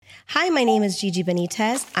Hi, my name is Gigi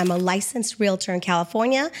Benitez. I'm a licensed realtor in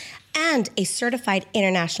California and a certified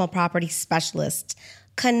international property specialist,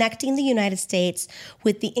 connecting the United States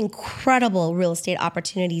with the incredible real estate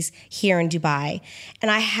opportunities here in Dubai. And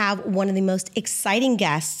I have one of the most exciting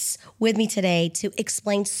guests with me today to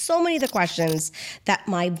explain so many of the questions that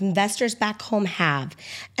my investors back home have.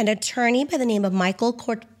 An attorney by the name of Michael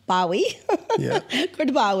Kortbawi. Yeah.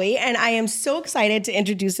 Kortbawi, and I am so excited to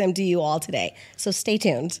introduce him to you all today. So stay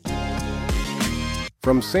tuned.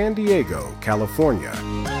 From San Diego, California,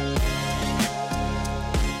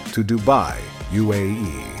 to Dubai,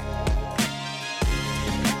 UAE.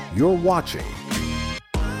 You're watching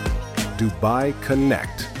Dubai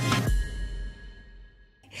Connect.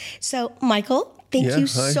 So, Michael, thank you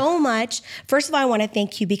so much. First of all, I want to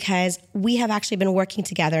thank you because we have actually been working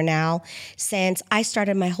together now since I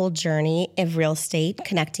started my whole journey of real estate,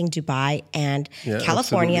 connecting Dubai and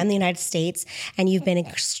California and the United States. And you've been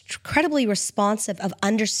incredibly responsive of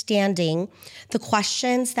understanding the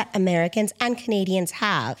questions that Americans and Canadians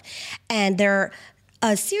have. And there are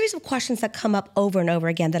a series of questions that come up over and over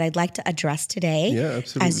again that I'd like to address today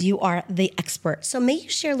as you are the expert. So may you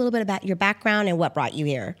share a little bit about your background and what brought you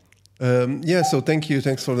here? So thank you.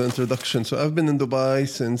 Thanks for the introduction. So I've been in Dubai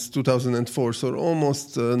since 2004, so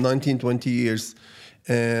almost 19, 20 years.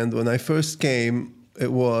 And when I first came,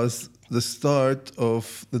 it was the start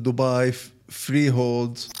of the Dubai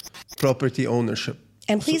freehold property ownership.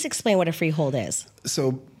 And please explain what a freehold is.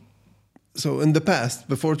 So in the past,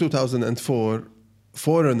 before 2004,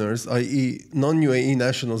 foreigners, i.e. non-UAE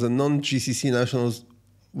nationals and non-GCC nationals,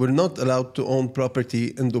 were not allowed to own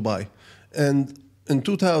property in Dubai. And in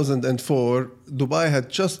 2004, Dubai had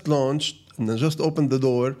just launched and just opened the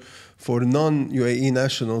door for non-UAE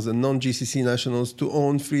nationals and non-GCC nationals to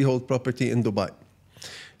own freehold property in Dubai.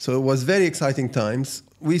 So it was very exciting times.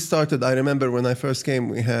 We started, I remember when I first came,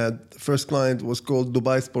 we had, first client was called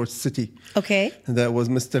Dubai Sports City. Okay. And that was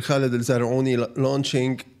Mr. Khalid Al-Zaraoni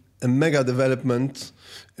launching a mega development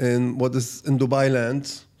in what is in Dubai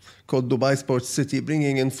land, called Dubai Sports City,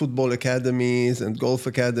 bringing in football academies and golf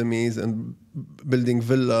academies and building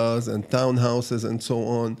villas and townhouses and so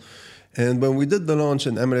on. And when we did the launch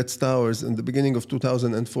in Emirates Towers in the beginning of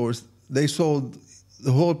 2004, they sold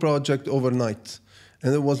the whole project overnight.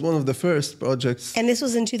 And it was one of the first projects. And this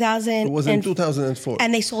was in 2000? It was in 2004.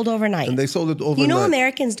 And they sold overnight? And they sold it overnight. You know,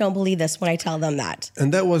 Americans don't believe this when I tell them that.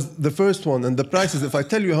 And that was the first one. And the prices, if I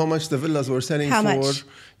tell you how much the villas were selling much?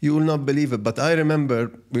 You will not believe it. But I remember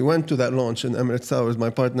we went to that launch in Emirates Towers, my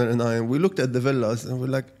partner and I, and we looked at the villas and we're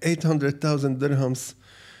like, 800,000 dirhams,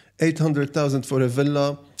 800,000 for a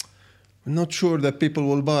villa. We're not sure that people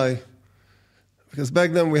will buy. Because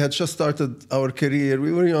back then we had just started our career.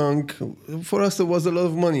 We were young. For us, it was a lot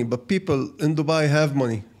of money. But people in Dubai have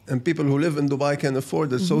money. And people who live in Dubai can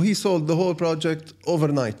afford it. Mm-hmm. So he sold the whole project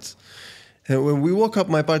overnight. And when we woke up,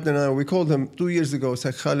 my partner and I, we called him 2 years ago.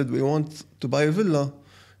 Said, Khalid, we want to buy a villa.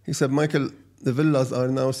 He said, Michael, the villas are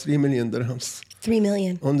now 3 million dirhams. 3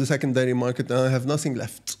 million. On the secondary market, and I have nothing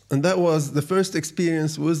left. And that was the first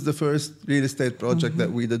experience, was the first real estate project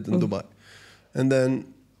that we did in Dubai. And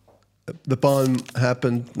then the Palm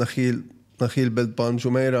happened, Nakhil built Palm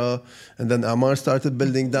Jumeirah, and then Amar started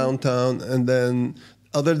building downtown, and then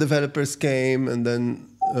other developers came, and then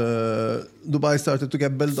Dubai started to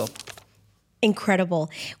get built up. Incredible.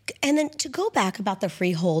 And then to go back about the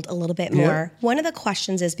freehold a little bit more, one of the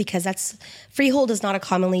questions is, because freehold is not a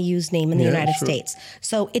commonly used name in the United States.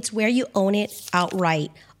 So it's where you own it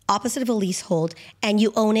outright, opposite of a leasehold, and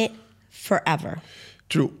you own it forever.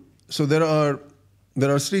 True. So there are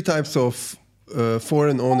three types of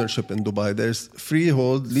foreign ownership in Dubai. There's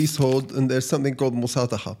freehold, leasehold, and there's something called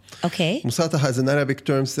musataha. Okay. Musataha is an Arabic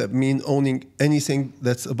term that means owning anything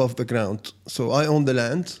that's above the ground. So I own the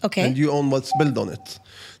land, and you own what's built on it.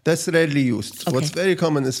 That's rarely used. Okay. What's very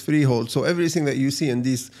common is freehold. So everything that you see in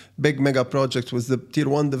these big mega projects with the tier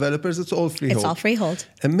 1 developers, it's all freehold. It's all freehold.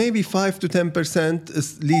 And maybe 5 to 10%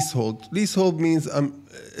 is leasehold. Leasehold means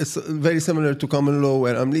it's very similar to common law,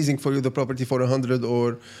 where I'm leasing for you the property for 100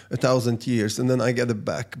 or 1,000 years, and then I get it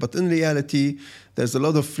back. But in reality, there's a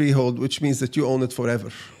lot of freehold, which means that you own it forever.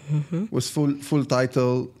 Mm-hmm. With full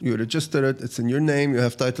title, you register it, it's in your name, you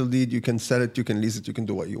have title deed, you can sell it, you can lease it, you can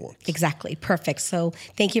do what you want. Exactly. Perfect. So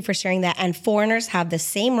thank you for sharing that. And foreigners have the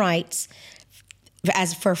same rights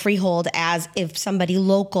as for freehold as if somebody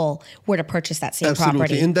local were to purchase that same property.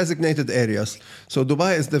 Absolutely, in designated areas. So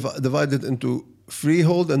Dubai is divided into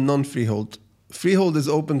freehold and non-freehold. Freehold is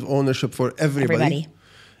open to ownership for everybody.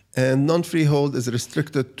 And non-freehold is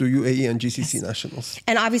restricted to UAE and GCC nationals.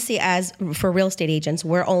 And obviously, as for real estate agents,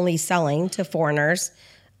 we're only selling to foreigners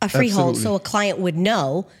a freehold. Absolutely. So a client would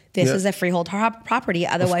know this is a freehold property.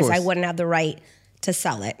 Otherwise, I course. wouldn't have the right to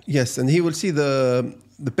sell it. Yes, and he will see the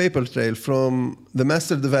paper trail from the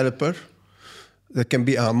master developer, that can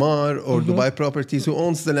be Amar or Dubai Properties, who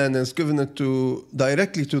owns the land and has given it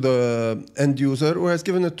directly to the end user, or has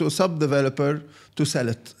given it to a sub-developer to sell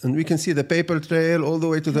it. And we can see the paper trail all the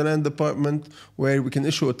way to the land department, where we can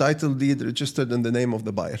issue a title deed registered in the name of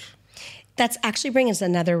the buyer. That's actually bringing us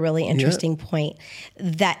another really interesting point.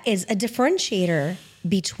 That is a differentiator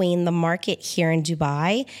between the market here in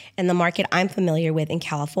Dubai and the market I'm familiar with in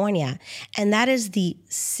California. And that is the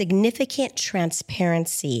significant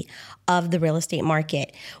transparency of the real estate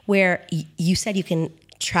market, where you said you can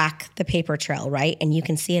track the paper trail, right? And you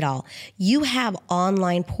can see it all. You have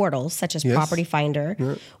online portals such as Property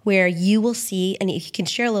Finder, where you will see, and if you can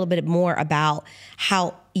share a little bit more about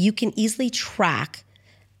how you can easily track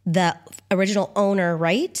the original owner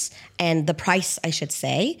rights and the price, I should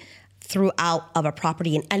say, throughout of a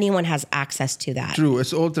property, and anyone has access to that. True,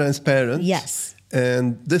 it's all transparent. Yes.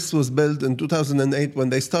 And this was built in 2008 when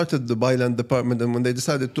they started the Dubai Land Department, and when they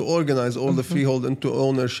decided to organize all the freehold into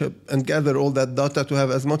ownership and gather all that data to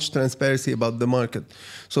have as much transparency about the market.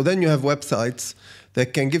 So then you have websites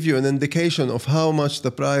that can give you an indication of how much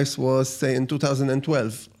the price was, say, in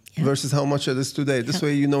 2012 versus how much it is today. This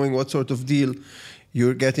way you're knowing what sort of deal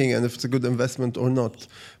you're getting and if it's a good investment or not.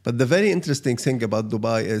 But the very interesting thing about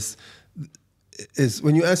Dubai is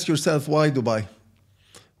when you ask yourself, why Dubai?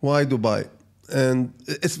 Why Dubai? And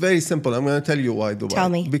it's very simple. I'm going to tell you why Dubai. Tell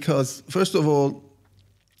me. Because, first of all,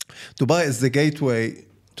 Dubai is the gateway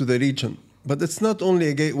to the region. But it's not only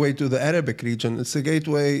a gateway to the Arabic region, it's a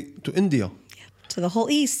gateway to India. Yeah, to the whole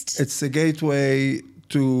East. It's a gateway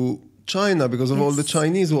to China because of all the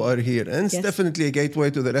Chinese who are here. And it's definitely a gateway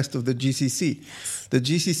to the rest of the GCC. The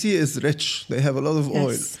GCC is rich. They have a lot of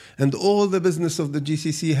oil. And all the business of the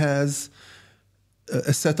GCC has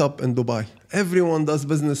a setup in Dubai. Everyone does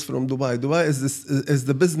business from Dubai. Dubai is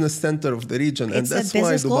the business center of the region. It's and that's a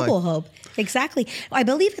business why Dubai. global hub. Exactly. I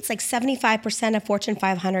believe it's like 75% of Fortune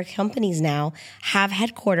 500 companies now have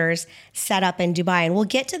headquarters set up in Dubai. And we'll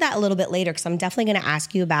get to that a little bit later, because I'm definitely going to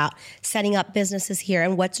ask you about setting up businesses here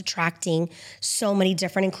and what's attracting so many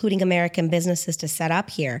different, including American businesses, to set up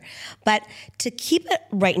here. But to keep it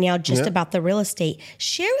right now just about the real estate,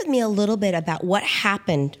 share with me a little bit about what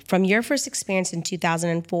happened from your first experience in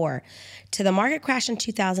 2004 to the market crash in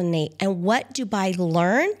 2008, and what Dubai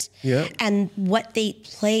learned and what they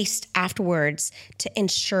placed afterwards to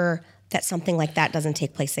ensure that something like that doesn't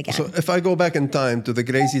take place again. So if I go back in time to the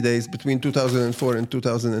crazy days between 2004 and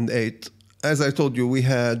 2008, as I told you, we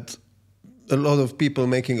had a lot of people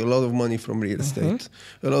making a lot of money from real estate.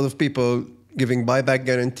 A lot of people giving buyback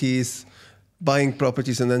guarantees, buying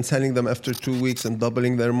properties and then selling them after 2 weeks and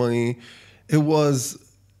doubling their money. It was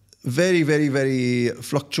very, very, very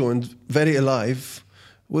fluctuant, very alive,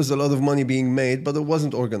 was a lot of money being made, but it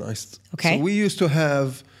wasn't organized. Okay. So we used to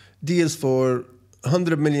have deals for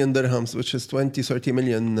 100 million dirhams, which is $20-30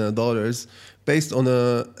 million, based on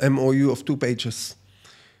a MOU of 2 pages,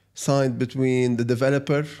 signed between the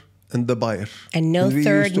developer and the buyer. And no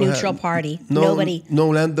third neutral party. Nobody. No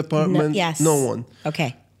land department. No one.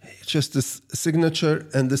 Okay. Just this signature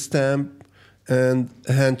and the stamp and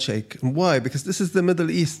a handshake. And why? Because this is the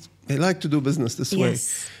Middle East. They like to do business this way.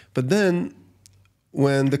 But then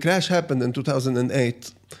when the crash happened in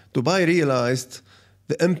 2008, Dubai realized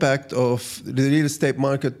the impact of the real estate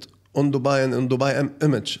market on Dubai and on Dubai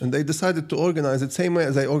image. And they decided to organize it same way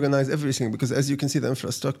as they organize everything, because as you can see, the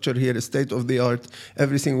infrastructure here is state of the art.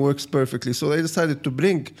 Everything works perfectly. So they decided to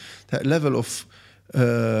bring that level of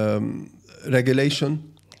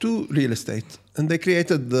regulation to real estate. And they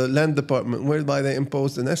created the land department, whereby they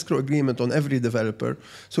imposed an escrow agreement on every developer.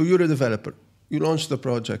 So you're a developer. You launch the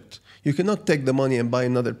project. You cannot take the money and buy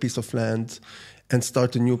another piece of land and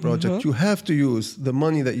start a new project. You have to use the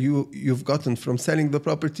money that you've gotten from selling the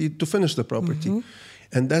property to finish the property.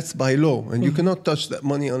 And that's by law. And you cannot touch that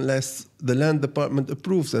money unless the land department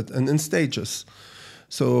approves it, and in stages.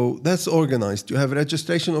 So that's organized. You have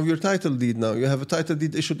registration of your title deed now. You have a title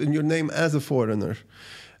deed issued in your name as a foreigner.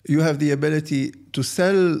 You have the ability to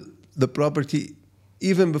sell the property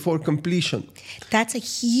even before completion. That's a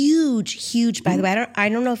huge, by the way, I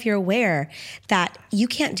don't know if you're aware that you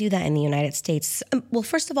can't do that in the United States. Well,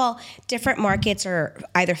 first of all, different markets are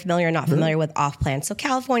either familiar or not familiar with off-plan. So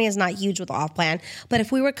California is not huge with off-plan, but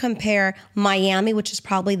if we were to compare Miami, which is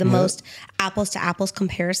probably the most apples to apples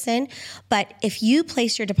comparison, but if you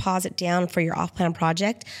place your deposit down for your off-plan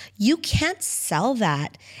project, you can't sell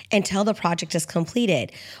that until the project is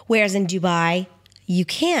completed. Whereas in Dubai, you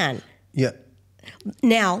can. Yeah.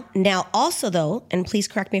 Now also though, and please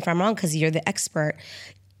correct me if I'm wrong because you're the expert,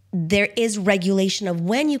 there is regulation of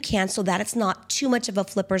when you can so that it's not too much of a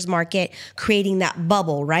flipper's market creating that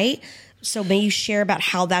bubble, right? So may you share about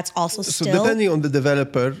how that's also still... So depending on the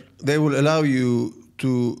developer, they will allow you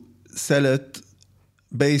to sell it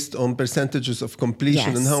based on percentages of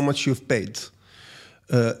completion and how much you've paid.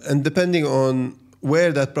 And depending on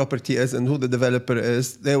where that property is and who the developer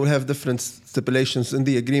is, they will have different stipulations in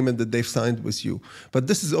the agreement that they've signed with you. But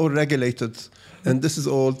this is all regulated and this is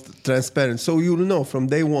all transparent. So you'll know from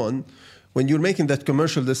day one, when you're making that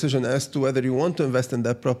commercial decision as to whether you want to invest in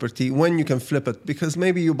that property, when you can flip it. Because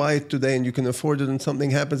maybe you buy it today and you can afford it and something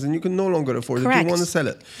happens and you can no longer afford it. You want to sell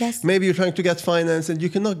it. Yes. Maybe you're trying to get finance and you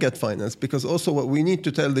cannot get finance. Because also what we need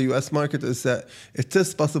to tell the US market is that it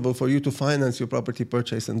is possible for you to finance your property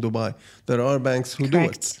purchase in Dubai. There are banks who do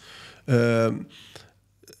it. And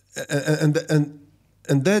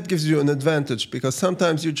that gives you an advantage because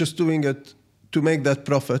sometimes you're just doing it to make that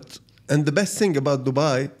profit. And the best thing about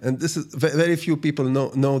Dubai, and this is very few people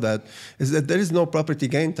know that, is that there is no property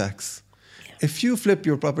gain tax. Yeah. If you flip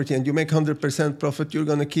your property and you make 100% profit, you're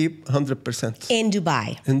going to keep 100%. In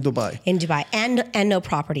Dubai. In Dubai. And no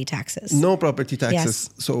property taxes. No property taxes.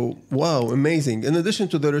 Yes. So, wow, amazing. In addition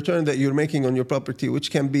to the return that you're making on your property,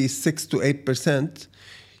 which can be 6 to 8%,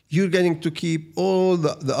 you're getting to keep all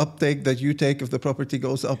the uptake that you take if the property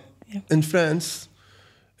goes up. Yeah. In France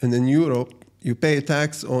and in Europe, you pay a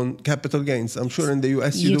tax on capital gains. I'm sure in the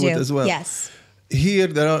US you do it as well. Yes. Here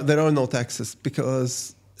there are no taxes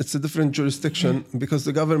because it's a different jurisdiction because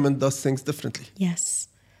the government does things differently. Yes.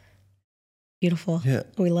 Beautiful. Yeah.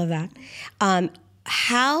 We love that.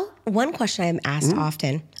 One question I'm asked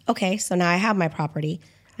often, okay, so now I have my property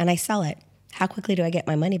and I sell it. How quickly do I get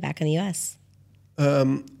my money back in the US?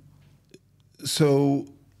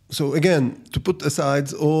 So again, to put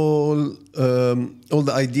aside all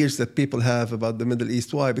the ideas that people have about the Middle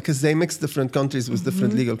East, why? Because they mix different countries with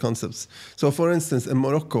different legal concepts. So for instance, in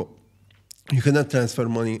Morocco, you cannot transfer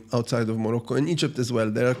money outside of Morocco. In Egypt as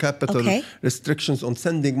well, there are capital restrictions on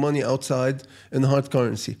sending money outside in hard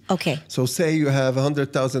currency. Okay. So say you have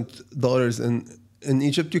 $100,000 in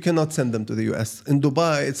Egypt, you cannot send them to the US. In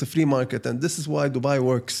Dubai, it's a free market, and this is why Dubai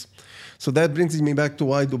works. So that brings me back to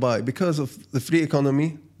why Dubai, because of the free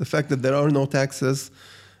economy, the fact that there are no taxes,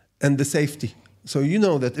 and the safety. So you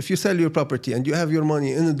know that if you sell your property and you have your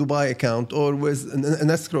money in a Dubai account or with an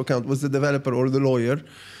escrow account with the developer or the lawyer,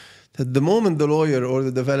 that the moment the lawyer or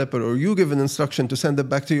the developer or you give an instruction to send it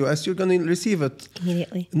back to US, you're going to receive it.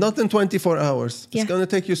 Immediately. Not in 24 hours. It's going to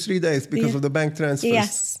take you 3 days because of the bank transfers.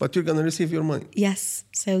 Yes. But you're going to receive your money. Yes.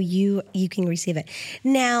 So you can receive it.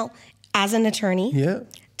 Now, as an attorney,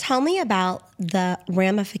 tell me about the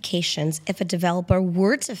ramifications if a developer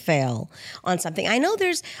were to fail on something. I know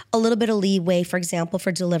there's a little bit of leeway, for example,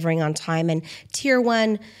 for delivering on time, and tier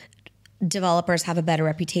 1 developers have a better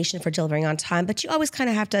reputation for delivering on time, but you always kind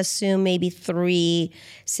of have to assume maybe 3-6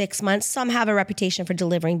 months. Some have a reputation for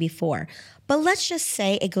delivering before. But let's just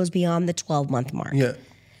say it goes beyond the 12-month mark. Yeah.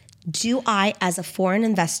 Do I, as a foreign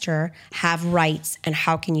investor, have rights, and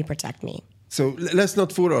how can you protect me? So let's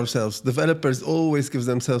not fool ourselves. Developers always give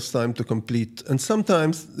themselves time to complete. And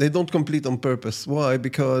sometimes they don't complete on purpose. Why?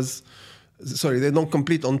 They don't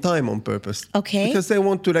complete on time on purpose. Okay. Because they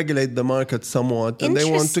want to regulate the market somewhat. And they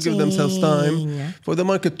want to give themselves time for the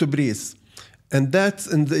market to breathe. And that's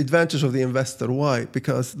the advantage of the investor. Why?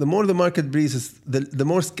 Because the more the market breathes, the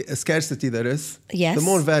more scarcity there is, the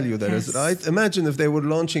more value there is, right? Imagine if they were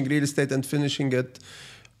launching real estate and finishing it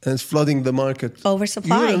and flooding the market.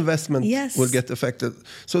 Oversupply. Your investment will get affected.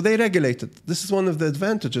 So they regulate it. This is one of the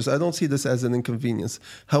advantages. I don't see this as an inconvenience.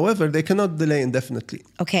 However, they cannot delay indefinitely.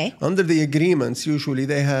 Okay. Under the agreements, usually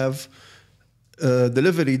they have a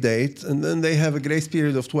delivery date, and then they have a grace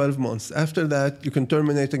period of 12 months. After that, you can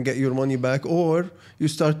terminate and get your money back, or you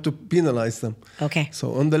start to penalize them. Okay.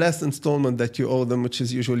 So on the last installment that you owe them, which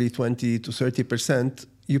is usually 20 to 30%,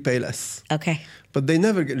 you pay less. Okay. But they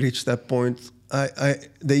never reach that point.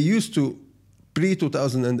 They used to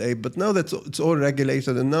pre-2008, but now that it's all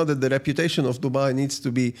regulated, and now that the reputation of Dubai needs to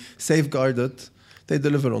be safeguarded, they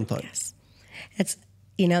deliver on time. Yes.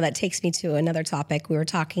 That takes me to another topic. We were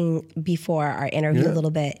talking before our interview a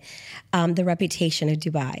little bit, the reputation of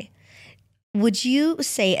Dubai. Would you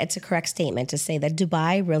say it's a correct statement to say that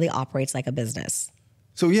Dubai really operates like a business?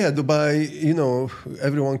 So Dubai,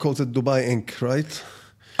 everyone calls it Dubai Inc., right?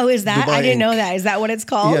 Oh, is that? Dubai I didn't Inc. know that. Is that what it's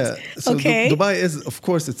called? Yeah. So okay. Dubai is, of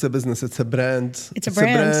course, it's a business. It's a brand. It's a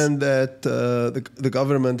brand that the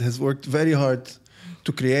government has worked very hard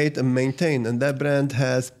to create and maintain. And that brand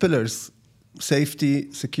has pillars: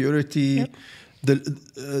 safety, security,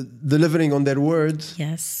 delivering on their word.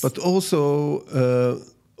 Yes. But also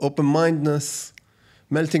open-mindedness,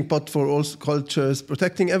 melting pot for all cultures,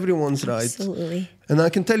 protecting everyone's rights. Absolutely. And I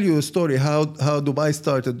can tell you a story how Dubai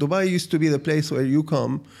started. Dubai used to be the place where you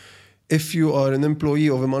come if you are an employee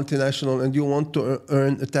of a multinational and you want to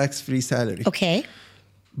earn a tax-free salary. Okay.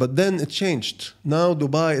 But then it changed. Now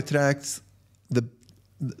Dubai attracts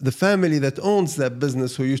the family that owns that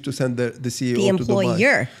business who used to send the CEO The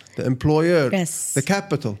employer. to Dubai. The employer. Yes. The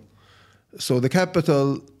capital. So the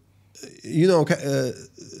capital,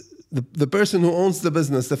 the person who owns the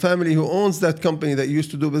business, the family who owns that company that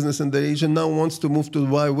used to do business in the region now wants to move to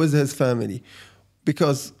Dubai with his family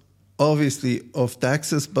because obviously of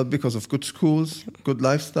taxes, but because of good schools, good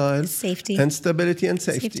lifestyle, safety, and stability and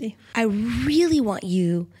safety. I really want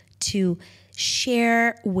you to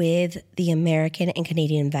share with the American and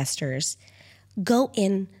Canadian investors, go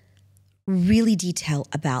in really detail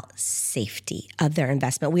about safety of their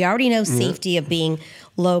investment. We already know safety of being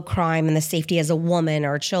low crime and the safety as a woman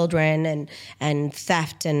or children and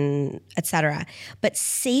theft and et cetera. But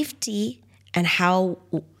safety and how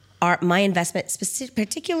my investment,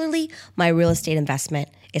 particularly my real estate investment,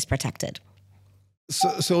 is protected.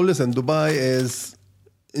 So listen, Dubai is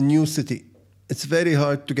a new city. It's very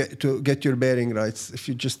hard to get your bearing rights if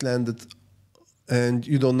you just landed and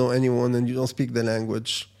you don't know anyone and you don't speak the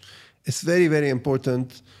language. It's very, very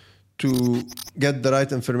important to get the right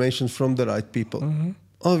information from the right people. Mm-hmm.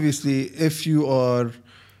 Obviously, if you are,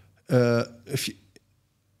 if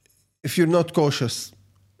you're not cautious,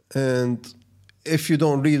 and if you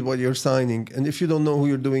don't read what you're signing, and if you don't know who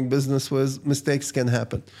you're doing business with, mistakes can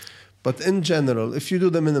happen. But in general, if you do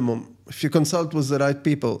the minimum, if you consult with the right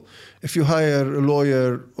people, if you hire a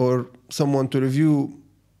lawyer or someone to review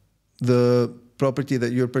the property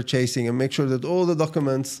that you're purchasing and make sure that all the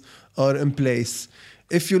documents are in place,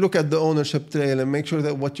 if you look at the ownership trail and make sure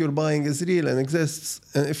that what you're buying is real and exists,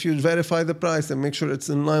 and if you verify the price and make sure it's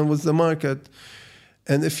in line with the market,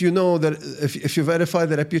 and if you know that if you verify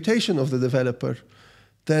the reputation of the developer,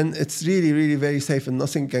 then it's really, really very safe and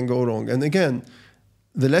nothing can go wrong. And again,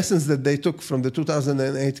 the lessons that they took from the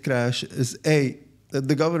 2008 crash is that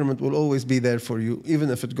the government will always be there for you, even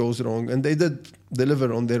if it goes wrong. And they did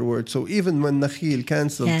deliver on their word. So even when Nakheel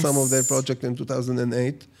canceled some of their project in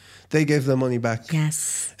 2008, they gave the money back.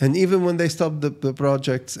 Yes. And even when they stopped the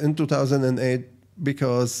projects in 2008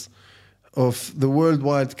 because of the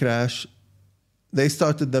worldwide crash, they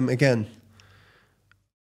started them again.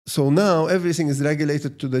 So now everything is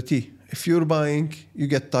regulated to the T. If you're buying, you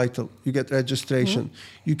get title, you get registration.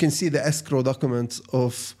 Mm-hmm. You can see the escrow documents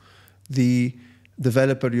of the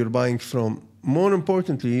developer you're buying from. More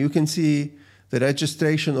importantly, you can see the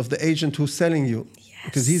registration of the agent who's selling you,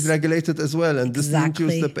 because he's regulated as well. And this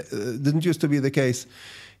didn't used to be the case.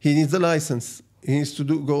 He needs a license. He needs to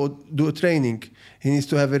go do a training. He needs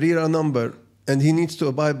to have a RERA number. And he needs to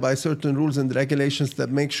abide by certain rules and regulations that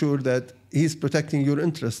make sure that he's protecting your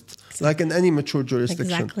interests, like in any mature jurisdiction.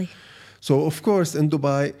 Exactly. So, of course, in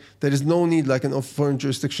Dubai, there is no need, like in foreign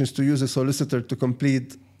jurisdictions, to use a solicitor to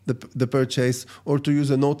complete the purchase or to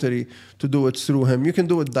use a notary to do it through him. You can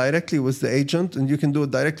do it directly with the agent and you can do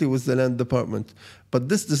it directly with the land department. But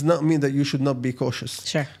this does not mean that you should not be cautious.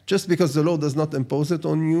 Sure. Just because the law does not impose it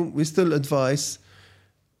on you, we still advise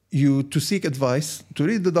you to seek advice, to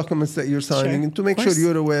read the documents that you're signing, and to make sure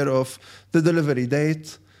you're aware of the delivery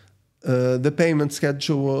date, the payment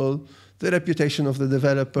schedule, the reputation of the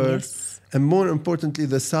developer, and more importantly,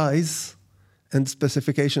 the size and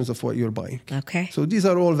specifications of what you're buying. Okay. So these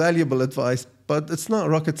are all valuable advice, but it's not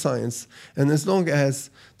rocket science. And as long as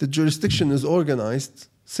the jurisdiction is organized,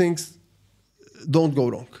 things don't go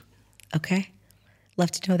wrong. Okay.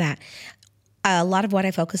 Love to know that. A lot of what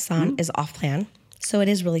I focus on is off-plan. So it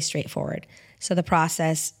is really straightforward. So the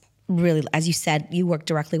process really, as you said, you work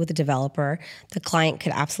directly with the developer. The client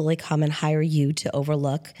could absolutely come and hire you to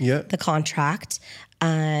overlook the contract.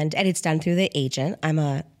 And it's done through the agent. I'm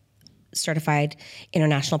a certified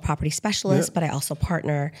international property specialist, but I also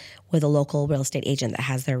partner with a local real estate agent that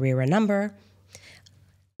has their RERA number.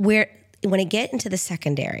 When I get into the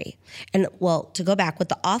secondary, and well, to go back, with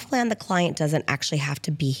the off-plan, the client doesn't actually have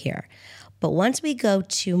to be here. But once we go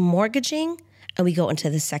to mortgaging and we go into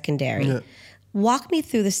the secondary, walk me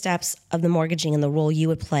through the steps of the mortgaging and the role you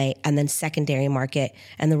would play, and then secondary market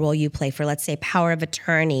and the role you play for, let's say, power of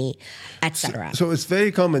attorney, et cetera. So it's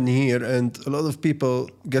very common here, and a lot of people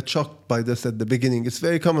get shocked by this at the beginning. It's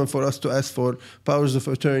very common for us to ask for powers of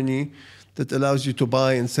attorney that allows you to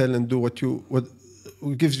buy and sell and do what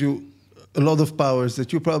gives you a lot of powers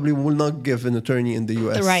that you probably will not give an attorney in the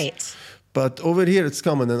U.S. Right. But over here it's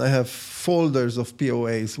common, and I have folders of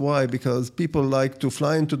POAs. Why? Because people like to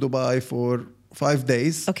fly into Dubai for 5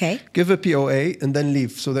 days, give a POA, and then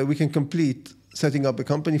leave, so that we can complete setting up a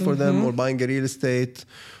company for them, or buying a real estate,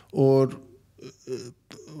 or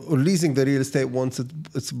leasing the real estate once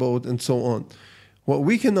it's bought, and so on. What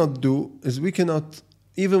we cannot do is we cannot,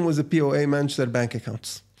 even with a POA, manage their bank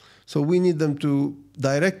accounts. So we need them to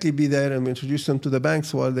directly be there, and we introduce them to the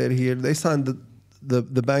banks while they're here. They sign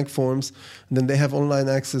the bank forms, and then they have online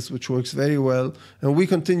access, which works very well. And we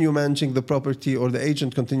continue managing the property, or the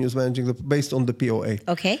agent continues managing based on the POA.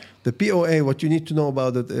 Okay. The POA, what you need to know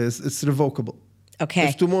about it is it's revocable. Okay.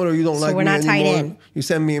 If tomorrow you don't like me anymore, you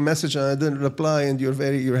send me a message and I didn't reply, and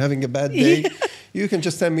you're having a bad day, you can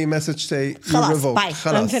just send me a message, say, you're revoked. Bye.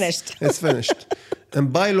 I'm finished. It's finished.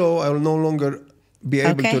 And by law, I will no longer be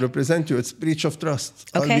able to represent you. It's breach of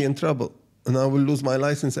trust. I'll be in trouble, and I will lose my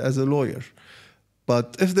license as a lawyer.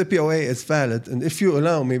 But if the POA is valid, and if you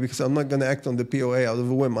allow me, because I'm not going to act on the POA out of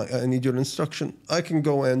a whim, I need your instruction, I can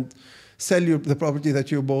go and sell you the property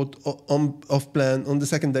that you bought off plan on the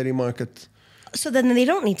secondary market. So then they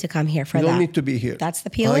don't need to come here for that. You don't need to be here. That's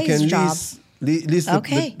the POA's job. Lease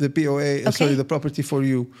the POA, sorry, the property for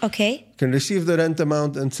you. Okay. Can receive the rent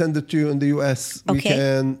amount and send it to you in the US. We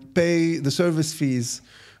can pay the service fees.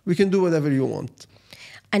 We can do whatever you want.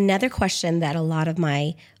 Another question that a lot of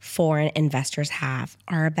my foreign investors have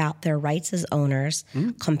are about their rights as owners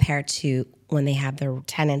compared to when they have their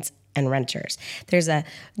tenants and renters. There's a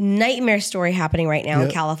nightmare story happening right now in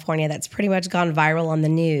California that's pretty much gone viral on the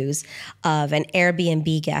news of an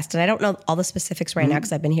Airbnb guest. And I don't know all the specifics right now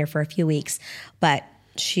because I've been here for a few weeks, but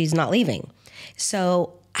she's not leaving.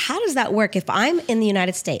 So how does that work? If I'm in the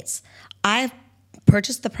United States, I've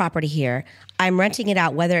purchased the property here, I'm renting it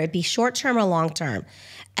out, whether it be short-term or long-term,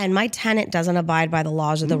 and my tenant doesn't abide by the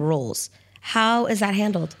laws or the rules, how is that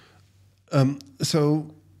handled?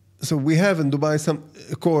 So we have in Dubai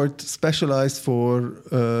a court specialized for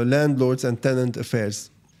landlords and tenant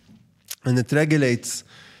affairs, and it regulates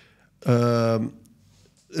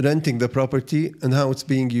renting the property and how it's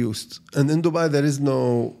being used. And in Dubai, there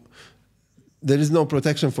is no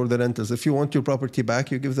protection for the renters. If you want your property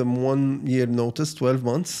back, you give them 1 year notice, 12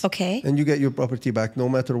 months, and you get your property back no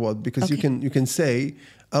matter what, because you can say,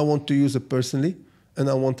 I want to use it personally and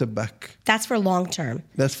I want it back. That's for long term.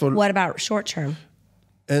 What about short term?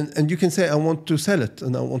 And you can say, I want to sell it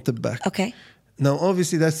and I want it back. Okay. Now,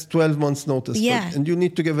 obviously, that's 12 months notice. Yeah. And you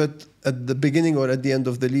need to give it at the beginning or at the end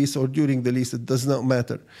of the lease or during the lease. It does not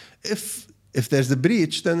matter. If there's a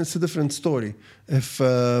breach, then it's a different story. If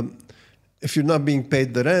you're not being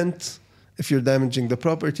paid the rent, if you're damaging the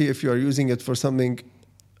property, if you are using it for something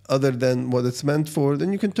other than what it's meant for,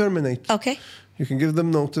 then you can terminate. Okay. You can give them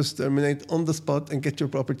notice, terminate on the spot, and get your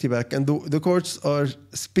property back. And the courts are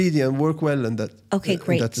speedy and work well in that. Great.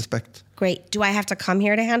 In that respect. Great. Do I have to come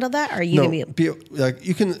here to handle that, or are you going to be?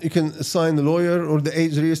 You can assign a lawyer, or the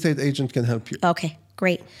real estate agent can help you. Okay,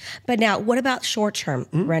 great. But now, what about short-term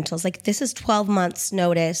rentals? Like this is 12 months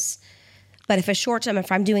notice, but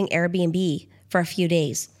if I'm doing Airbnb for a few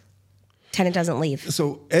days, tenant doesn't leave.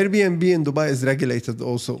 So Airbnb in Dubai is regulated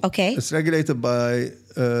also. Okay. It's regulated by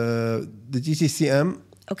the DTCM.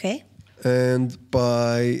 Okay. And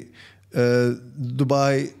by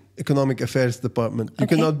Dubai Economic Affairs Department. You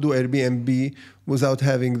cannot do Airbnb without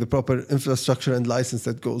having the proper infrastructure and license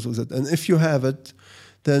that goes with it. And if you have it,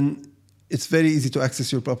 then it's very easy to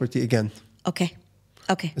access your property again. Okay.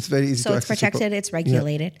 It's very easy to access. So it's protected, it's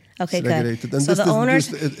regulated. Yeah. Okay, it's good. Regulated. And so the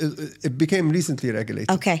owners... It became recently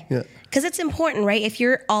regulated. Okay. Yeah. Because it's important, right? If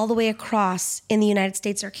you're all the way across in the United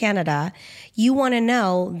States or Canada, you want to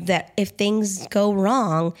know that if things go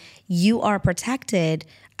wrong, you are protected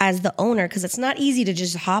as the owner, because it's not easy to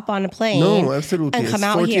just hop on a plane and come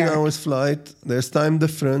out here. 14 hours flight. There's time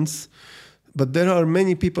difference. But there are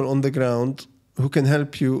many people on the ground who can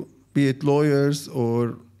help you, be it lawyers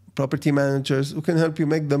or property managers, who can help you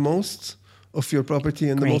make the most of your property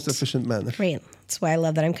in the most efficient manner. Great. That's why I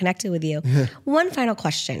love that I'm connected with you. Yeah. One final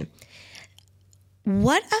question.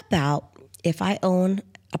 What about if I own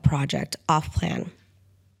a project off plan?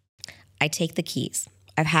 I take the keys.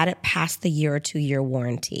 I've had it past the year or 2 year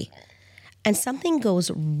warranty, and something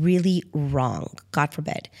goes really wrong, God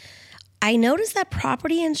forbid. I notice that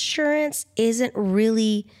property insurance isn't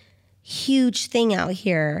really huge thing out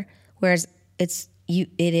here, whereas it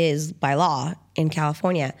is by law in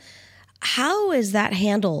California. How is that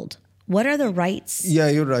handled? What are the rights? Yeah,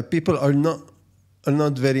 you're right. People are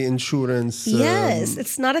not very insurance. Yes,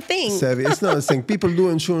 it's not a thing. Savvy. It's not a thing. People do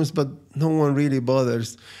insurance, but no one really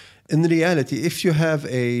bothers. In reality, if you have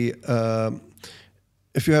a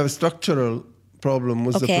structural problem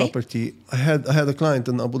with the property. I had a client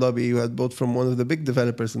in Abu Dhabi who had bought from one of the big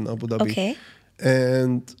developers in Abu Dhabi. Okay.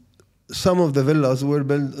 And some of the villas were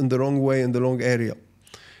built in the wrong way in the wrong area.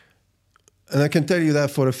 And I can tell you that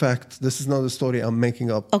for a fact. This is not a story I'm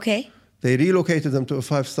making up. Okay. They relocated them to a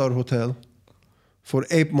 5-star hotel for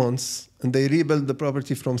 8 months, and they rebuilt the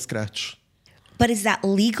property from scratch. But is that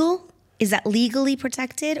legal? Is that legally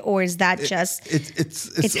protected, or is that just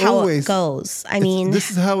it's how always, it goes? I mean,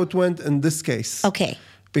 this is how it went in this case. Okay.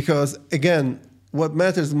 Because again, what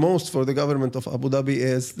matters most for the government of Abu Dhabi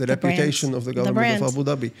is the reputation of the government of Abu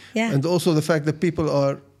Dhabi, and also the fact that people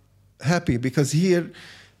are happy, because here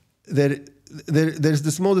there's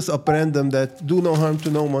this modus operandum that do no harm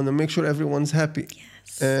to no one and make sure everyone's happy.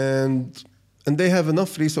 Yes. And they have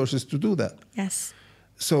enough resources to do that. Yes.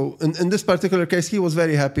 So in this particular case, he was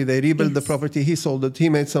very happy. They rebuilt the property. He sold it. He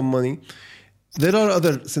made some money. There are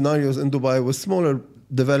other scenarios in Dubai with smaller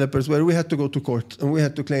developers where we had to go to court and we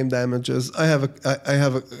had to claim damages. I have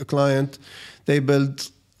a client. They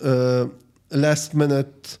built last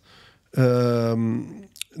minute.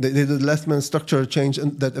 They did last minute structural change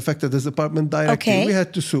that affected his apartment directly. Okay. We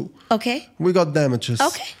had to sue. Okay. We got damages.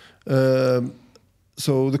 Okay.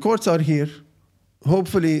 So the courts are here.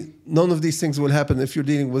 Hopefully, none of these things will happen if you're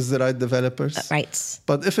dealing with the right developers. Right.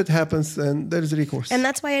 But if it happens, then there's recourse. And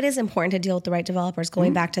that's why it is important to deal with the right developers,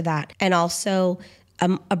 going back to that. And also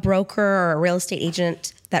a broker or a real estate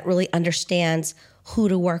agent that really understands who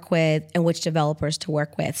to work with and which developers to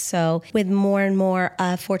work with. So with more and more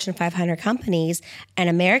Fortune 500 companies and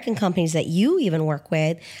American companies that you even work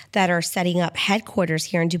with that are setting up headquarters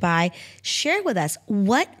here in Dubai, share with us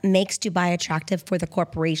what makes Dubai attractive for the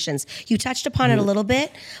corporations. You touched upon it a little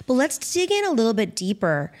bit, but let's dig in a little bit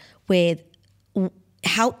deeper with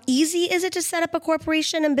how easy is it to set up a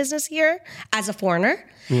corporation and business here as a foreigner?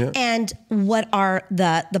 And what are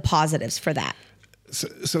the positives for that?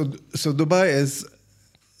 So Dubai is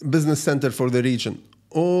business center for the region.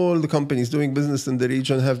 All the companies doing business in the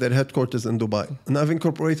region have their headquarters in Dubai. And I've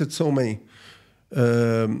incorporated so many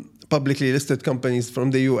publicly listed companies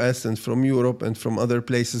from the US and from Europe and from other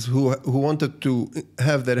places who wanted to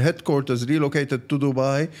have their headquarters relocated to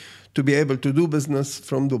Dubai to be able to do business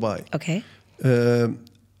from Dubai. Okay.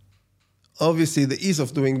 Obviously, the ease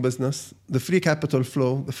of doing business, the free capital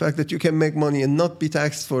flow, the fact that you can make money and not be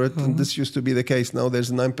taxed for it. And this used to be the case. Now there's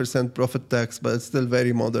a 9% profit tax, but it's still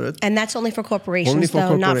very moderate. And that's only for corporations,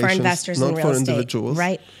 not for investors in real estate. Not for individuals.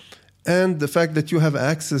 Right. And the fact that you have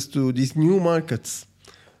access to these new markets.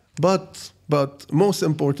 But most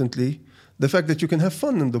importantly, the fact that you can have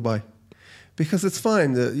fun in Dubai. Because it's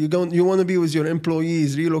fine. You want to be with your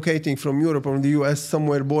employees relocating from Europe or the US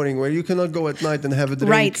somewhere boring where you cannot go at night and have a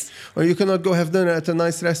drink. Right. Or you cannot go have dinner at a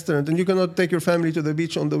nice restaurant and you cannot take your family to the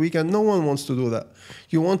beach on the weekend. No one wants to do that.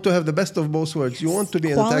 You want to have the best of both worlds. You want to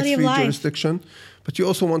be in a tax-free jurisdiction, but you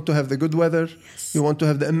also want to have the good weather. Yes. You want to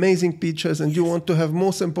have the amazing beaches, and you want to have,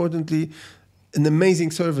 most importantly, an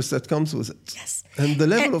amazing service that comes with it. Yes. And the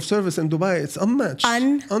level of service in Dubai, it's unmatched.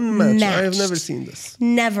 Unmatched. I have never seen this.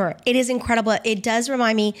 Never. It is incredible. It does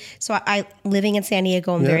remind me, so I living in San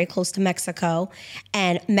Diego, I'm very close to Mexico,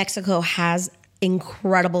 and Mexico has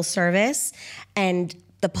incredible service and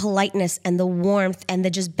the politeness and the warmth and the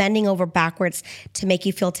just bending over backwards to make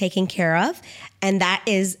you feel taken care of. And that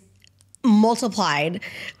is multiplied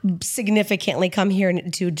significantly come here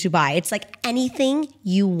to Dubai. It's like anything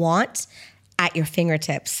you want at your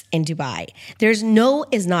fingertips in Dubai. There's no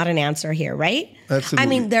is not an answer here, right? Absolutely. I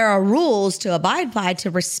mean, there are rules to abide by,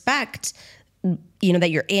 to respect,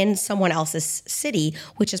 that you're in someone else's city,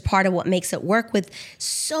 which is part of what makes it work with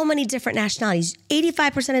so many different nationalities.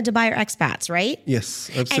 85% of Dubai are expats, right?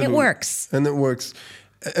 Yes, absolutely. And it works. And it works.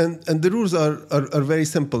 And the rules are very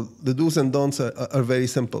simple. The do's and don'ts are very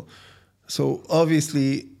simple. So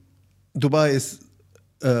obviously, Dubai is...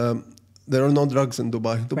 there are no drugs in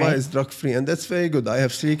Dubai. Dubai is drug-free, and that's very good. I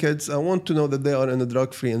have 3 kids. I want to know that they are in a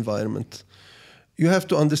drug-free environment. You have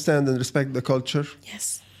to understand and respect the culture.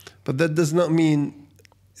 Yes. But that does not mean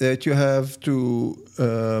that you have to,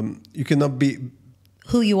 you cannot be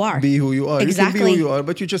who you are. Be who you are. Exactly. You can be who you are,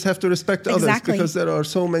 but you just have to respect others, because there are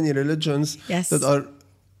so many religions that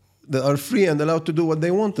are free and allowed to do what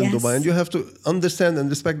they want in Dubai. And you have to understand and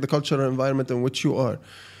respect the cultural environment in which you are.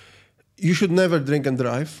 You should never drink and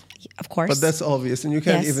drive. Of course. But that's obvious, and you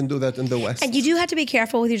can't even do that in the West. And you do have to be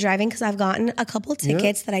careful with your driving, because I've gotten a couple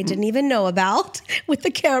tickets that I didn't even know about with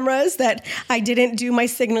the cameras, that I didn't do my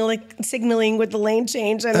signaling with the lane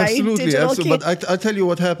change. And absolutely. But I'll tell you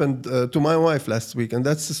what happened to my wife last week, and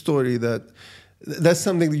that's the story that's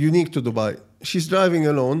something unique to Dubai. She's driving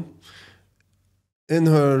alone in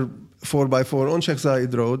her 4x4 on Sheikh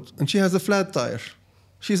Zayed Road, and she has a flat tire.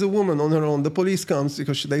 She's a woman on her own. The police comes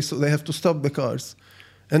because they have to stop the cars,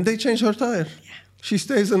 and they change her tire. Yeah. She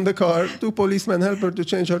stays in the car. 2 policemen help her to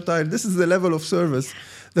change her tire. This is the level of service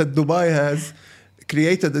that Dubai has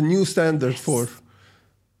created a new standard for.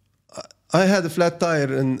 I had a flat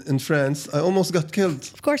tire in France. I almost got killed.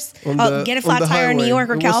 Of course. Get a flat tire in New York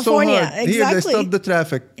or California. So exactly. Here they stopped the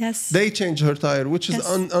traffic. Yes. They changed her tire, which is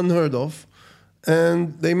unheard of.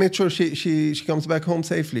 And they made sure she comes back home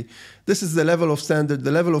safely. This is the level of standard,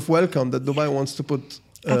 the level of welcome that Dubai wants to put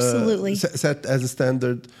absolutely set as a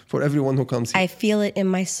standard for everyone who comes here. I feel it in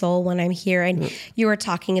my soul when I'm here. And you were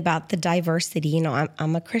talking about the diversity. You know,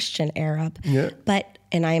 I'm a Christian Arab,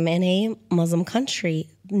 and I'm in a Muslim country.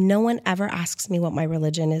 No one ever asks me what my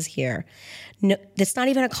religion is here. No, that's not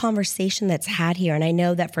even a conversation that's had here. And I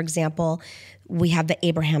know that, for example, we have the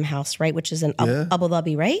Abraham House, right, which is in Abu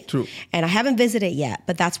Dhabi, right? True. And I haven't visited yet,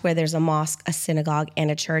 but that's where there's a mosque, a synagogue, and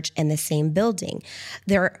a church in the same building.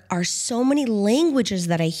 There are so many languages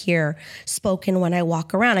that I hear spoken when I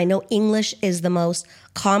walk around. I know English is the most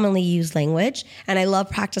commonly used language, and I love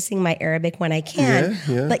practicing my Arabic when I can.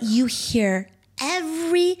 But you hear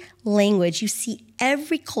every language, you see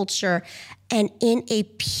every culture, and in a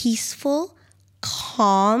peaceful,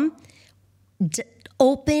 calm,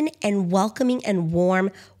 open and welcoming and warm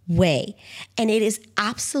way. And it is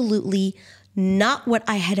absolutely not what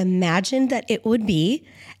I had imagined that it would be.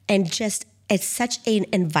 And just, it's such an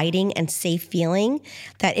inviting and safe feeling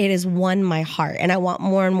that it has won my heart. And I want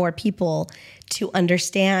more and more people to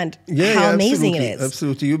understand how amazing it is.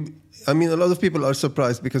 Absolutely. I mean, a lot of people are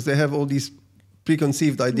surprised because they have all these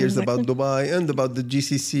preconceived ideas about Dubai and about the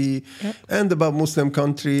GCC and about Muslim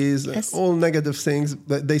countries, all negative things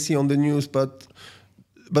that they see on the news, but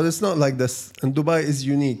it's not like this. And Dubai is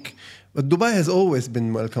unique. But Dubai has always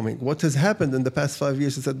been welcoming. What has happened in the past 5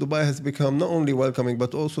 years is that Dubai has become not only welcoming,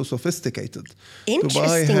 but also sophisticated.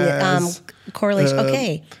 Interesting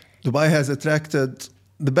correlation. Dubai has attracted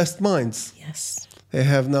the best minds. Yes. They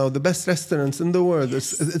have now the best restaurants in the world.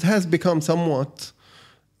 It has become somewhat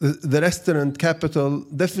the restaurant capital,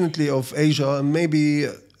 definitely of Asia, and maybe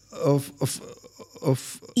of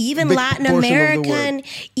even Latin American,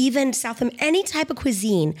 even South American, any type of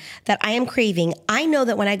cuisine that I am craving. I know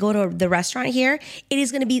that when I go to the restaurant here, it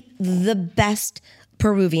is going to be the best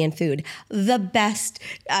Peruvian food, the best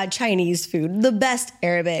Chinese food, the best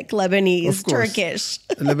Arabic, Lebanese, Turkish.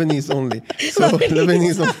 Lebanese only.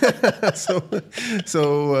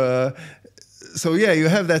 So yeah, you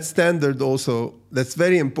have that standard also that's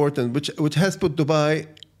very important, which has put Dubai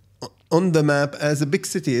on the map as a big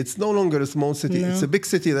city. It's no longer a small city. No. It's a big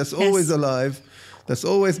city that's always alive, that's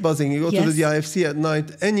always buzzing. You go to the DIFC at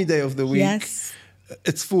night, any day of the week. Yes.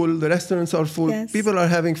 It's full. The restaurants are full. Yes. People are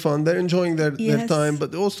having fun. They're enjoying their time.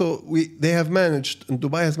 But also, they have managed, and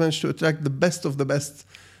Dubai has managed to attract the best of the best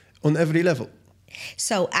on every level.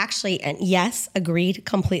 So actually, and yes, agreed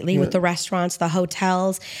completely with the restaurants, the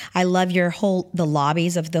hotels. I love the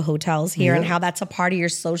lobbies of the hotels here and how that's a part of your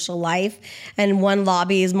social life. And one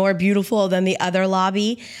lobby is more beautiful than the other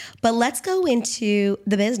lobby. But let's go into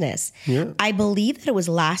the business. Yeah. I believe that it was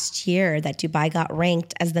last year that Dubai got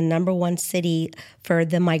ranked as the #1 city for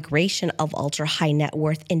the migration of ultra high net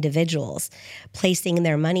worth individuals, placing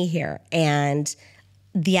their money here. And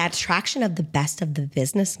the attraction of the best of the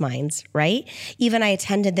business minds, right? Even I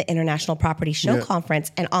attended the International Property Show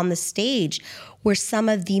Conference, and on the stage were some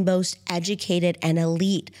of the most educated and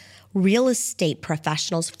elite real estate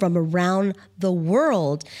professionals from around the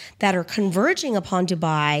world that are converging upon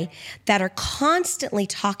Dubai, that are constantly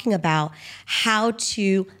talking about how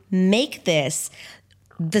to make this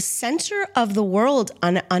the center of the world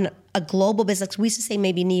on a global business. We used to say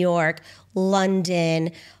maybe New York,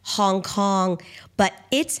 London, Hong Kong, but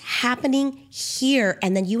it's happening here.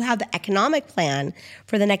 And then you have the economic plan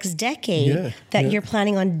for the next decade that you're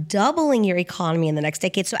planning on doubling your economy in the next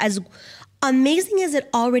decade. So as amazing as it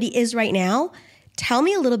already is right now, tell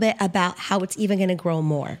me a little bit about how it's even going to grow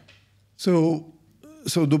more. So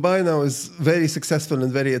Dubai now is very successful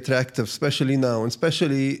and very attractive, especially now, and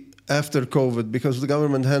especially after COVID, because the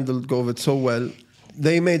government handled COVID so well.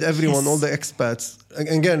 They made everyone, all the expats,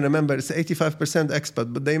 again, remember, it's 85%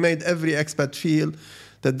 expat, but they made every expat feel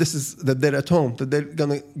that they're at home, that they're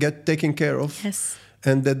going to get taken care of,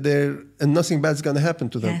 and that and nothing bad's going to happen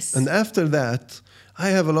to them. And after that, I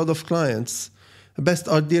have a lot of clients. The best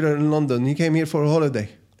art dealer in London, he came here for a holiday.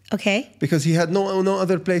 Okay. Because he had no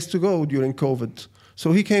other place to go during COVID.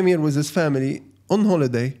 So he came here with his family on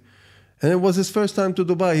holiday, and it was his first time to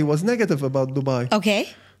Dubai. He was negative about Dubai. Okay.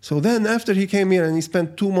 So then after he came here and he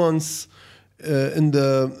spent 2 months in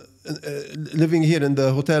the living here in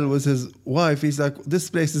the hotel with his wife. He's like, this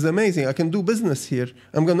place is amazing. I can do business here.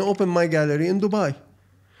 I'm going to open my gallery in Dubai.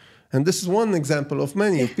 And this is one example of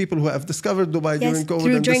many of people who have discovered Dubai during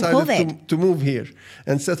COVID and decided to move here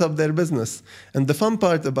and set up their business. And the fun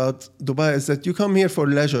part about Dubai is that you come here for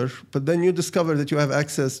leisure, but then you discover that you have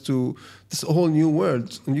access to this whole new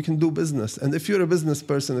world and you can do business. And if you're a business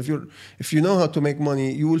person, if you know how to make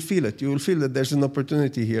money, you will feel it. You will feel that there's an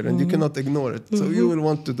opportunity here and you cannot ignore it. So you will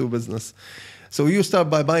want to do business. So you start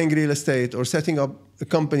by buying real estate or setting up a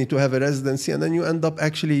company to have a residency, and then you end up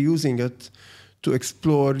actually using it to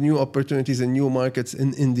explore new opportunities and new markets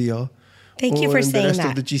in India. Thank you for saying that. Or in the rest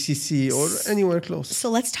of the GCC or anywhere close. So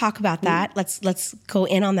let's talk about that. Let's go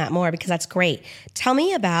in on that more because that's great. Tell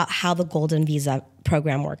me about how the Golden Visa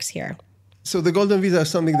program works here. So the Golden Visa is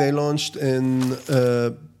something they launched in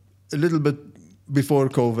a little bit before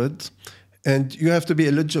COVID, and you have to be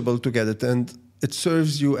eligible to get it. And it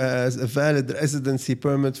serves you as a valid residency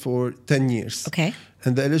permit for 10 years. Okay.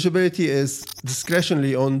 And the eligibility is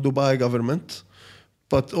discretionary on Dubai government,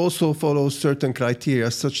 but also follows certain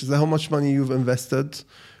criteria, such as how much money you've invested,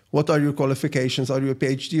 what are your qualifications, are you a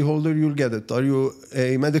PhD holder, you'll get it. Are you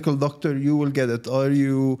a medical doctor, you will get it. Are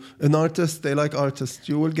you an artist, they like artists,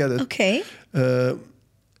 you will get it. Okay.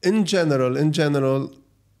 In general,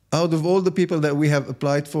 out of all the people that we have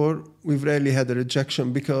applied for, we've rarely had a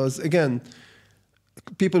rejection because, again,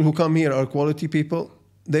 people who come here are quality people.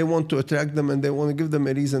 They want to attract them and they want to give them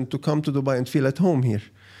a reason to come to Dubai and feel at home here.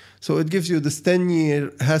 So it gives you this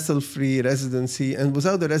 10-year hassle-free residency. And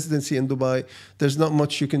without the residency in Dubai, there's not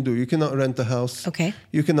much you can do. You cannot rent a house. Okay.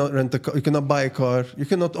 You cannot rent a car. You cannot buy a car. You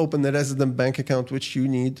cannot open a resident bank account, which you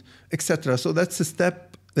need, etc. So that's a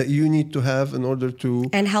step that you need to have in order to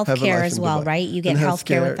and have a healthcare life as in well, Dubai. right? You get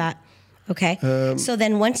healthcare with that. Okay. So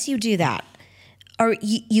then once you do that, or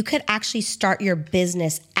you could actually start your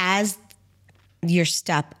business as your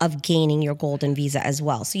step of gaining your golden visa as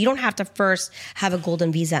well. So you don't have to first have a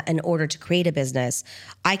golden visa in order to create a business.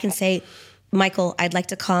 I can say, Michael, I'd like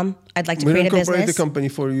to come. I'd like to create a business. We'll incorporate the company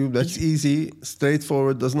for you. That's easy,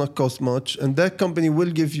 straightforward, does not cost much. And that company will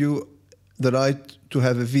give you the right to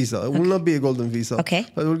have a visa. It will not be a golden visa. Okay.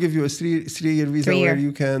 But it will give you a three-year visa where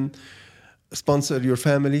you can sponsor your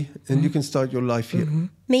family and you can start your life here.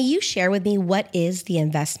 May you share with me what is the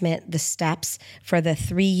investment, the steps for the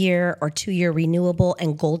 3-year or 2-year renewable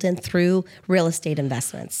and golden through real estate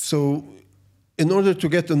investments? So in order to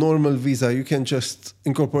get a normal visa, you can just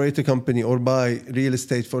incorporate a company or buy real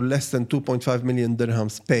estate for less than 2.5 million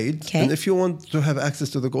dirhams paid. Okay. And if you want to have access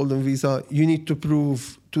to the golden visa, you need to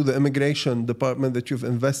prove to the immigration department that you've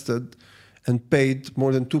invested and paid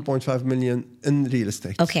more than 2.5 million in real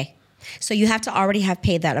estate. Okay. So you have to already have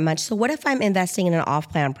paid that much. So what if I'm investing in an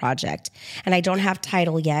off-plan project and I don't have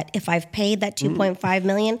title yet? If I've paid that 2.5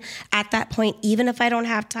 million at that point, even if I don't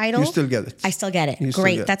have title, you still get it. I still get it.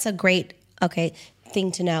 Great. That's a great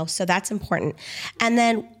thing to know. So that's important. And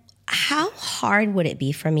then how hard would it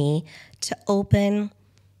be for me to open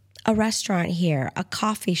a restaurant here, a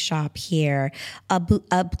coffee shop here,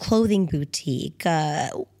 a clothing boutique?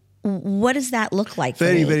 What does that look like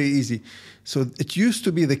for me? Very easy. So it used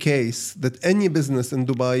to be the case that any business in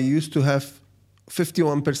Dubai used to have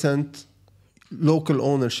 51% local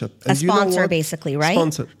ownership. And a sponsor, basically, right?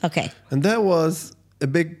 Sponsor. Okay. And that was a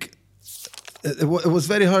big... It was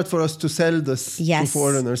very hard for us to sell this to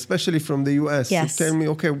foreigners, especially from the US. Yes. To tell me,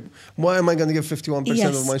 okay, why am I going to give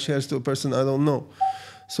 51% of my shares to a person I don't know?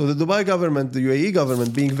 So the Dubai government, the UAE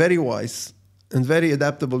government, being very wise and very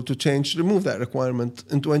adaptable to change, removed that requirement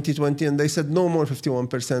in 2020. And they said no more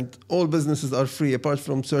 51%. All businesses are free, apart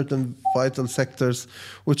from certain vital sectors,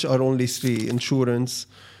 which are only free: insurance,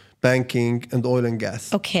 banking, and oil and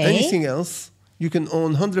gas. Okay. Anything else, you can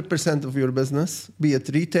own 100% of your business, be it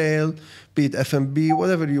retail, be it F&B,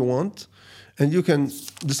 whatever you want. And you can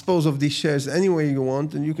dispose of these shares any way you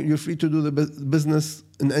want, and you're free to do the business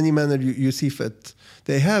in any manner you see fit.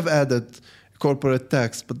 They have added corporate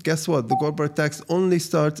tax, but guess what? The corporate tax only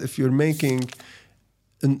starts if you're making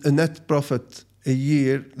a net profit a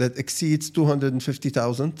year that exceeds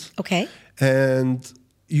 250,000. Okay. And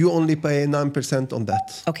you only pay 9% on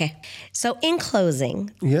that. Okay. So in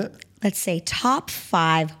closing, yeah, let's say top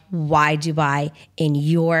 5 why Dubai in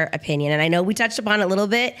your opinion. And I know we touched upon it a little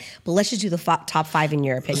bit, but let's just do the top 5 in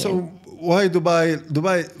your opinion. So why Dubai?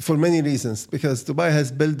 Dubai, for many reasons, because Dubai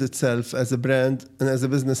has built itself as a brand and as a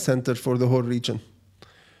business center for the whole region.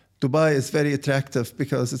 Dubai is very attractive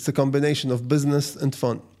because it's a combination of business and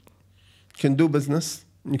fun. You can do business,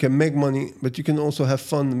 you can make money, but you can also have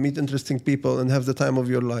fun, meet interesting people, and have the time of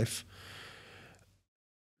your life.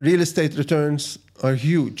 Real estate returns are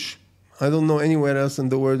huge. I don't know anywhere else in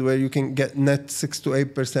the world where you can get net 6 to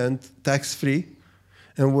 8% tax-free,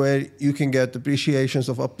 and where you can get depreciations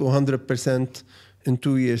of up to 100% in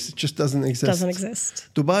 2 years. It just doesn't exist. Doesn't exist.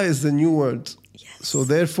 Dubai is the new world. Yes. So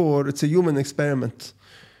therefore, it's a human experiment.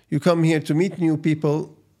 You come here to meet new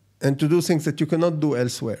people and to do things that you cannot do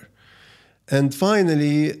elsewhere. And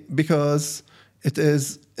finally, because it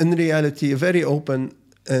is in reality very open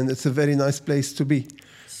and it's a very nice place to be.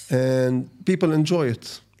 And people enjoy it.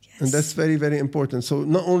 Yes. And that's very, very important. So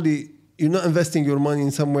not only you're not investing your money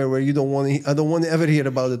in somewhere where you don't want to, I don't want to ever hear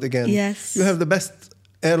about it again. Yes. You have the best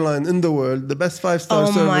airline in the world, the best 5-star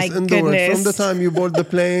service in the world, from the time you board the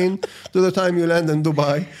plane to the time you land in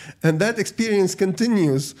Dubai. And that experience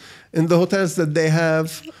continues in the hotels that they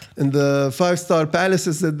have, in the 5-star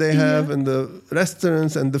palaces that they have, in the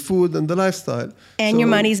restaurants and the food and the lifestyle. And your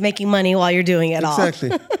money's making money while you're doing it all.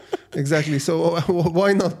 Exactly. Exactly. So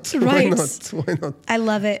why not? Right. Why not? Why not? I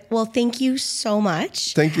love it. Well, thank you so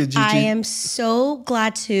much. Thank you, Gigi. I am so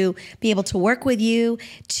glad to be able to work with you,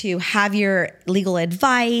 to have your legal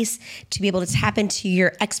advice, to be able to tap into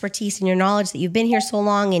your expertise and your knowledge that you've been here so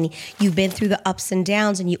long and you've been through the ups and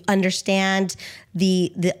downs and you understand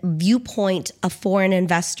the viewpoint of foreign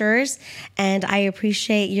investors. And I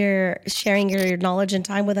appreciate your sharing your knowledge and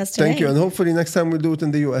time with us today. Thank you. And hopefully next time we'll do it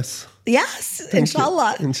in the US. Yes,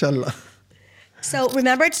 inshallah. Inshallah. So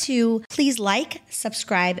remember to please like,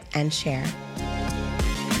 subscribe, and share.